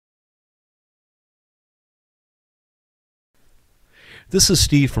This is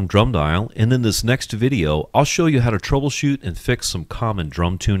Steve from DrumDial, and in this next video I'll show you how to troubleshoot and fix some common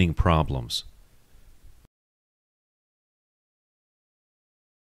drum tuning problems.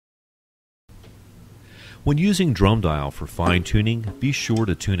 When using DrumDial for fine tuning, be sure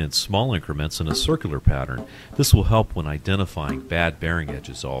to tune in small increments in a circular pattern. This will help when identifying bad bearing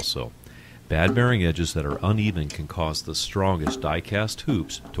edges also. Bad bearing edges that are uneven can cause the strongest die-cast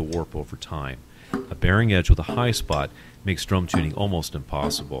hoops to warp over time. A bearing edge with a high spot makes drum tuning almost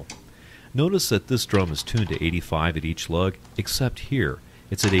impossible. Notice that this drum is tuned to 85 at each lug, except here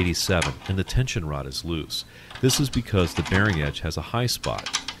it's at 87 and the tension rod is loose. This is because the bearing edge has a high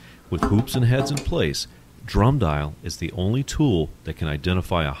spot. With hoops and heads in place, DrumDial is the only tool that can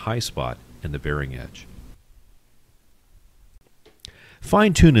identify a high spot in the bearing edge.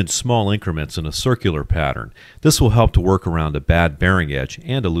 Fine-tune in small increments in a circular pattern. This will help to work around a bad bearing edge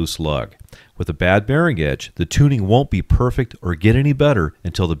and a loose lug. With a bad bearing edge, the tuning won't be perfect or get any better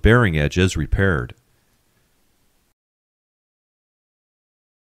until the bearing edge is repaired.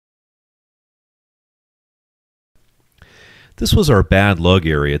 This was our bad lug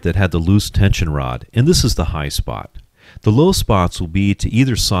area that had the loose tension rod, and this is the high spot. The low spots will be to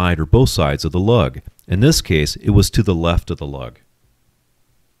either side or both sides of the lug. In this case, it was to the left of the lug.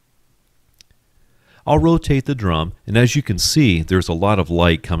 I'll rotate the drum, and as you can see, there's a lot of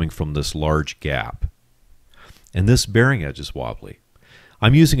light coming from this large gap. And this bearing edge is wobbly.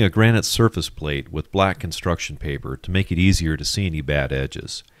 I'm using a granite surface plate with black construction paper to make it easier to see any bad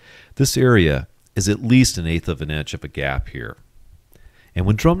edges. This area is at least 1/8 of an inch of a gap here. And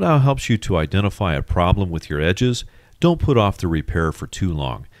when DrumDial helps you to identify a problem with your edges, don't put off the repair for too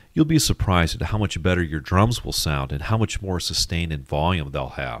long. You'll be surprised at how much better your drums will sound and how much more sustain and volume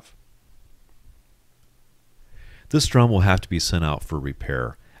they'll have. This drum will have to be sent out for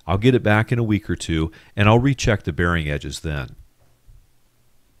repair. I'll get it back in a week or two, and I'll recheck the bearing edges then.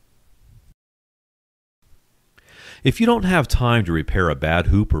 If you don't have time to repair a bad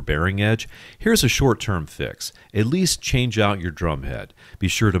hoop or bearing edge, here's a short-term fix. At least change out your drum head. Be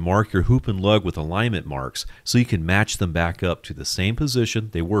sure to mark your hoop and lug with alignment marks so you can match them back up to the same position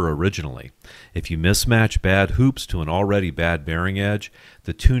they were originally. If you mismatch bad hoops to an already bad bearing edge,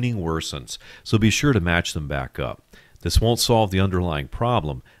 the tuning worsens, so be sure to match them back up. This won't solve the underlying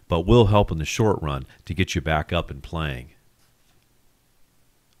problem, but will help in the short run to get you back up and playing.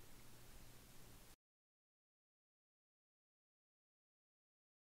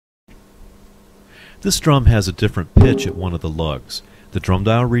 This drum has a different pitch at one of the lugs. The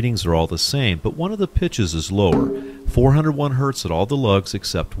DrumDial readings are all the same, but one of the pitches is lower, 401 Hz at all the lugs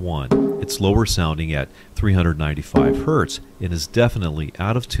except one. It's lower sounding at 395 Hz and is definitely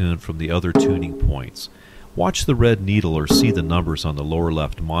out of tune from the other tuning points. Watch the red needle or see the numbers on the lower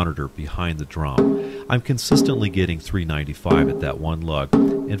left monitor behind the drum. I'm consistently getting 395 at that one lug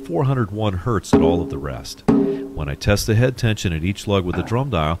and 401 Hz at all of the rest. When I test the head tension at each lug with the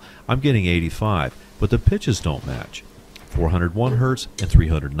DrumDial, I'm getting 85, but the pitches don't match, 401 Hz and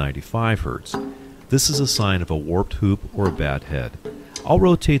 395 Hz. This is a sign of a warped hoop or a bad head. I'll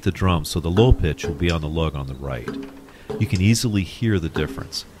rotate the drum so the low pitch will be on the lug on the right. You can easily hear the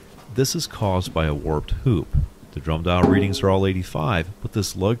difference. This is caused by a warped hoop. The DrumDial readings are all 85, but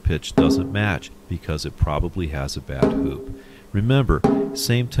this lug pitch doesn't match because it probably has a bad hoop. Remember,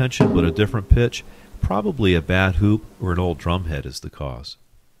 same tension but a different pitch, probably a bad hoop or an old drum head is the cause.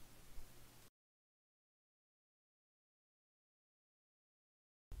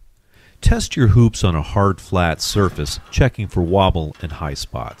 Test your hoops on a hard flat surface, checking for wobble and high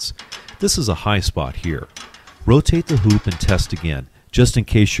spots. This is a high spot here. Rotate the hoop and test again, just in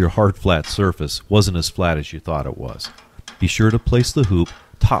case your hard flat surface wasn't as flat as you thought it was. Be sure to place the hoop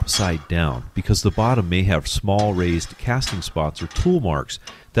top side down because the bottom may have small raised casting spots or tool marks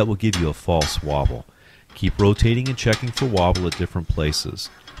that will give you a false wobble. Keep rotating and checking for wobble at different places.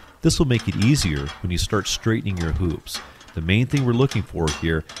 This will make it easier when you start straightening your hoops. The main thing we're looking for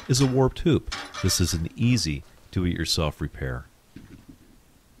here is a warped hoop. This is an easy do-it-yourself repair.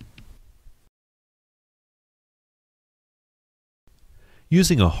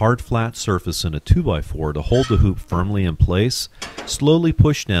 Using a hard flat surface and a 2x4 to hold the hoop firmly in place, slowly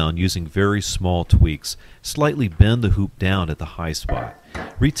push down using very small tweaks. Slightly bend the hoop down at the high spot.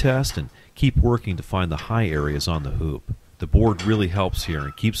 Retest and keep working to find the high areas on the hoop. The board really helps here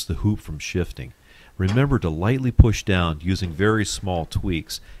and keeps the hoop from shifting. Remember to lightly push down using very small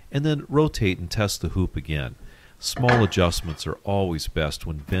tweaks and then rotate and test the hoop again. Small adjustments are always best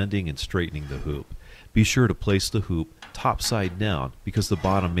when bending and straightening the hoop. Be sure to place the hoop top side down because the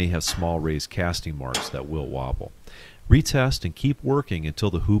bottom may have small raised casting marks that will wobble. Retest and keep working until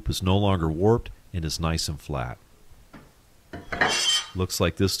the hoop is no longer warped and is nice and flat. Looks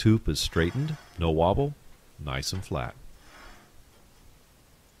like this tube is straightened, no wobble, nice and flat.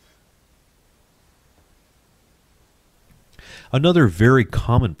 Another very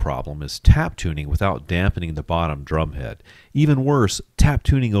common problem is tap tuning without dampening the bottom drum head. Even worse, tap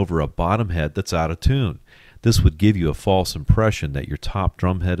tuning over a bottom head that's out of tune. This would give you a false impression that your top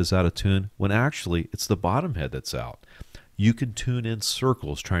drum head is out of tune when actually it's the bottom head that's out. You can tune in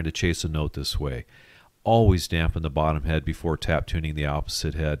circles trying to chase a note this way. Always dampen the bottom head before tap tuning the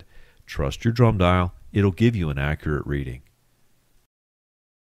opposite head. Trust your drum dial, it'll give you an accurate reading.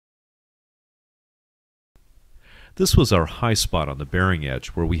 This was our high spot on the bearing edge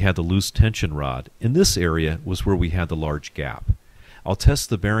where we had the loose tension rod. In this area was where we had the large gap. I'll test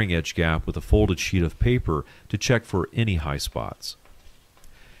the bearing edge gap with a folded sheet of paper to check for any high spots.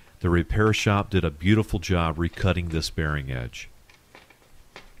 The repair shop did a beautiful job recutting this bearing edge.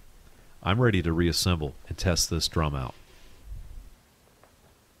 I'm ready to reassemble and test this drum out.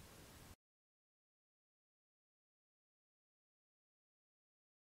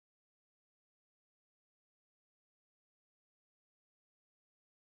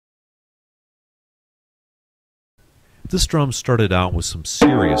 This drum started out with some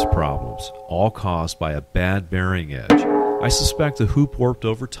serious problems, all caused by a bad bearing edge. I suspect the hoop warped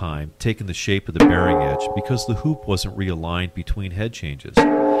over time, taking the shape of the bearing edge because the hoop wasn't realigned between head changes.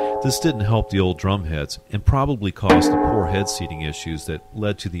 This didn't help the old drum heads and probably caused the poor head seating issues that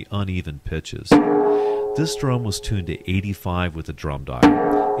led to the uneven pitches. This drum was tuned to 85 with a drum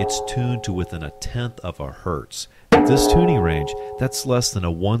dial. It's tuned to within 1/10 of a hertz. At this tuning range, that's less than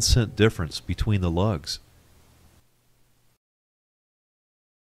a 1 cent difference between the lugs.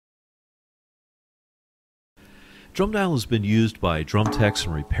 DrumDial has been used by drum techs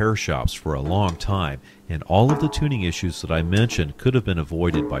and repair shops for a long time, and all of the tuning issues that I mentioned could have been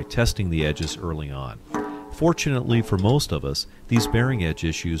avoided by testing the edges early on. Fortunately for most of us, these bearing edge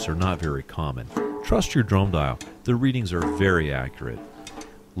issues are not very common. Trust your drum dial, the readings are very accurate.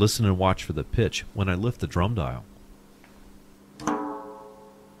 Listen and watch for the pitch when I lift the drum dial.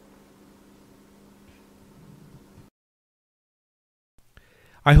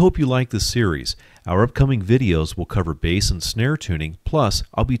 I hope you like this series. Our upcoming videos will cover bass and snare tuning, plus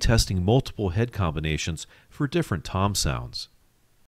I'll be testing multiple head combinations for different tom sounds.